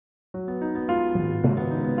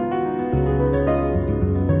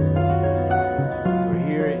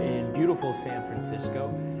beautiful San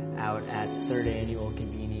Francisco out at the third annual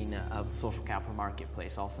convening of the Social Capital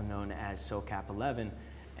Marketplace, also known as SOCAP 11.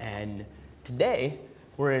 And today,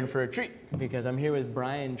 we're in for a treat because I'm here with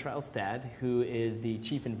Brian Trelstad, who is the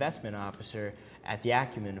Chief Investment Officer at the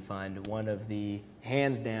Acumen Fund, one of the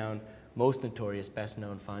hands-down most notorious,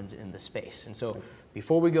 best-known funds in the space. And so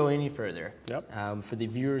before we go any further, for the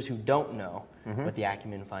viewers who don't know what the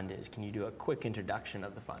Acumen Fund is, can you do a quick introduction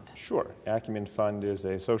of the fund? Sure. Acumen Fund is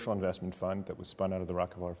a social investment fund that was spun out of the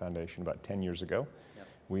Rockefeller Foundation about 10 years ago.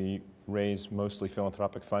 We raise mostly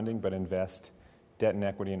philanthropic funding, but invest debt and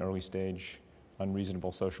equity in early stage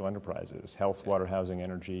unreasonable social enterprises, health, water, housing,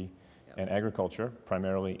 energy, and agriculture,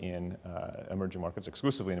 primarily in emerging markets,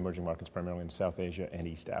 exclusively in emerging markets, primarily in South Asia and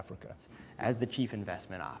East Africa. As the Chief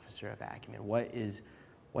Investment Officer of Acumen,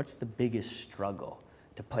 what's the biggest struggle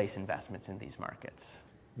to place investments in these markets?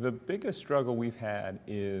 The biggest struggle we've had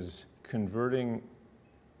is converting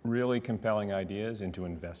really compelling ideas into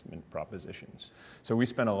investment propositions. So we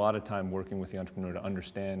spend a lot of time working with the entrepreneur to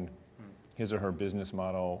understand his or her business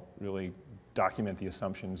model, really document the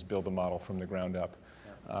assumptions, build a model from the ground up,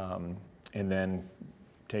 and then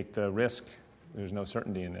take the risk. There's no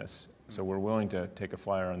certainty in this. So we're willing to take a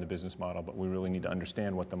flyer on the business model, but we really need to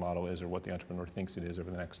understand what the model is or what the entrepreneur thinks it is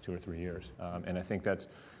over the next 2 or 3 years. And I think that's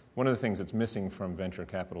one of the things that's missing from venture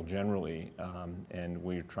capital generally, and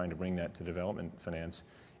we're trying to bring that to development finance,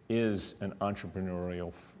 is an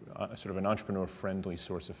entrepreneurial, sort of an entrepreneur-friendly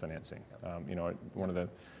source of financing. One of the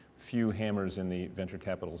few hammers in the venture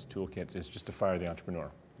capital's toolkit is just to fire the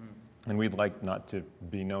entrepreneur. And we'd like not to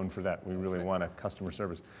be known for that. We really want a customer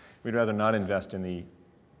service. We'd rather not invest in the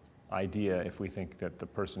idea if we think that the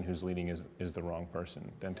person who's leading is the wrong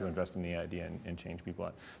person than to invest in the idea and change people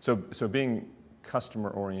out. So being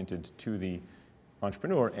customer-oriented to the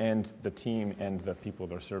entrepreneur and the team and the people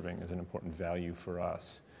they're serving is an important value for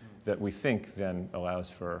us that we think then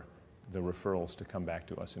allows for the referrals to come back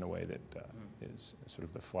to us in a way that is sort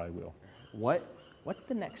of the flywheel. What's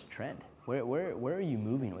the next trend? Where are you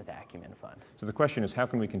moving with Acumen Fund? So the question is, how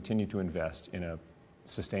can we continue to invest in a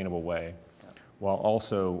sustainable way while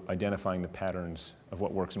also identifying the patterns of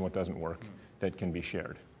what works and what doesn't work that can be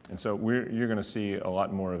shared? And so you're going to see a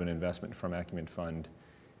lot more of an investment from Acumen Fund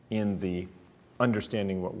in the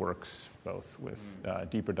understanding what works, both with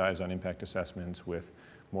deeper dives on impact assessments, with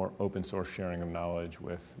more open source sharing of knowledge,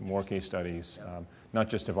 with more case studies, not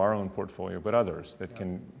just of our own portfolio, but others that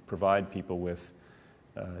can provide people with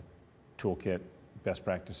toolkit, best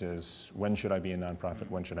practices. When should I be a nonprofit?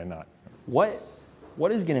 When should I not?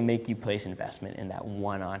 What is going to make you place investment in that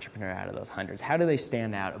one entrepreneur out of those hundreds? How do they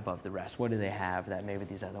stand out above the rest? What do they have that maybe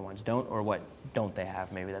these other ones don't, or what don't they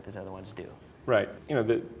have maybe that these other ones do? Right.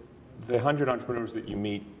 The 100 entrepreneurs that you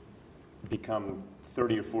meet become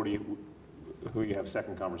 30 or 40 who you have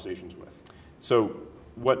second conversations with. So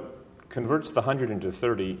what converts the 100 into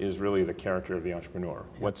 30 is really the character of the entrepreneur.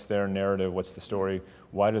 What's their narrative? What's the story?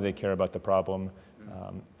 Why do they care about the problem?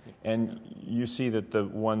 And you see that the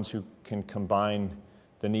ones who can combine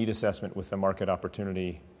the need assessment with the market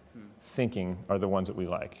opportunity thinking are the ones that we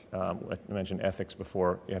like. I mentioned ethics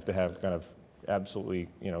before. You have to have kind of absolutely,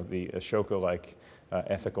 the Ashoka-like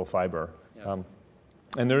ethical fiber.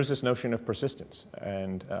 And there's this notion of persistence.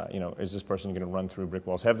 And, is this person going to run through brick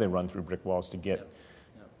walls? Have they run through brick walls to get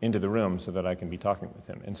into the room so that I can be talking with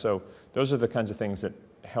him? And so those are the kinds of things that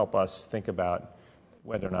help us think about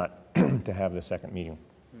whether or not to have the second meeting.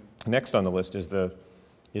 Next on the list is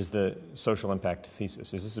the social impact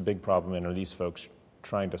thesis. Is this a big problem, and are these folks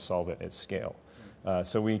trying to solve it at scale?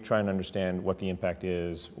 So we try and understand what the impact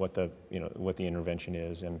is, what the intervention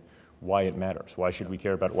is, and why it matters. Why should we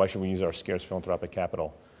care about it? Why should we use our scarce philanthropic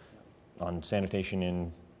capital on sanitation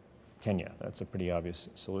in Kenya? That's a pretty obvious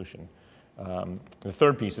solution. The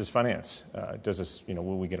third piece is finance. Does this,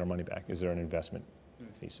 will we get our money back? Is there an investment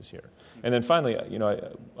thesis here? And then finally,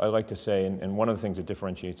 I like to say, and one of the things that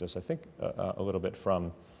differentiates us, I think, a little bit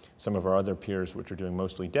from some of our other peers, which are doing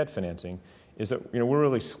mostly debt financing, is that we're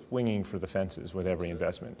really swinging for the fences with every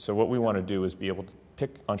investment. So what we want to do is be able to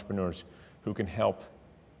pick entrepreneurs who can help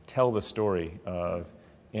tell the story of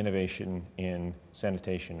innovation in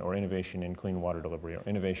sanitation, or innovation in clean water delivery, or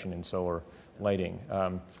innovation in solar lighting.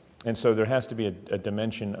 And so there has to be a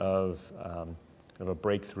dimension of a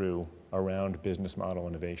breakthrough around business model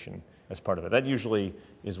innovation as part of it. That usually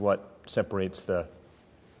is what separates the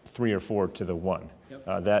 3 or 4 to the 1.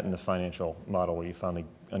 That and the financial model where you finally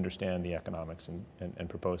understand the economics and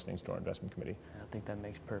propose things to our investment committee. I think that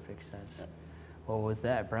makes perfect sense. Well, with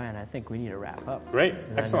that, Brian, I think we need to wrap up. Great.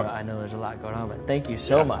 Excellent. I know there's a lot going on, but thank you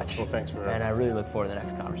so much. Well, thanks for... And I really look forward to the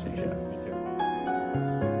next conversation. Me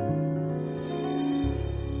too.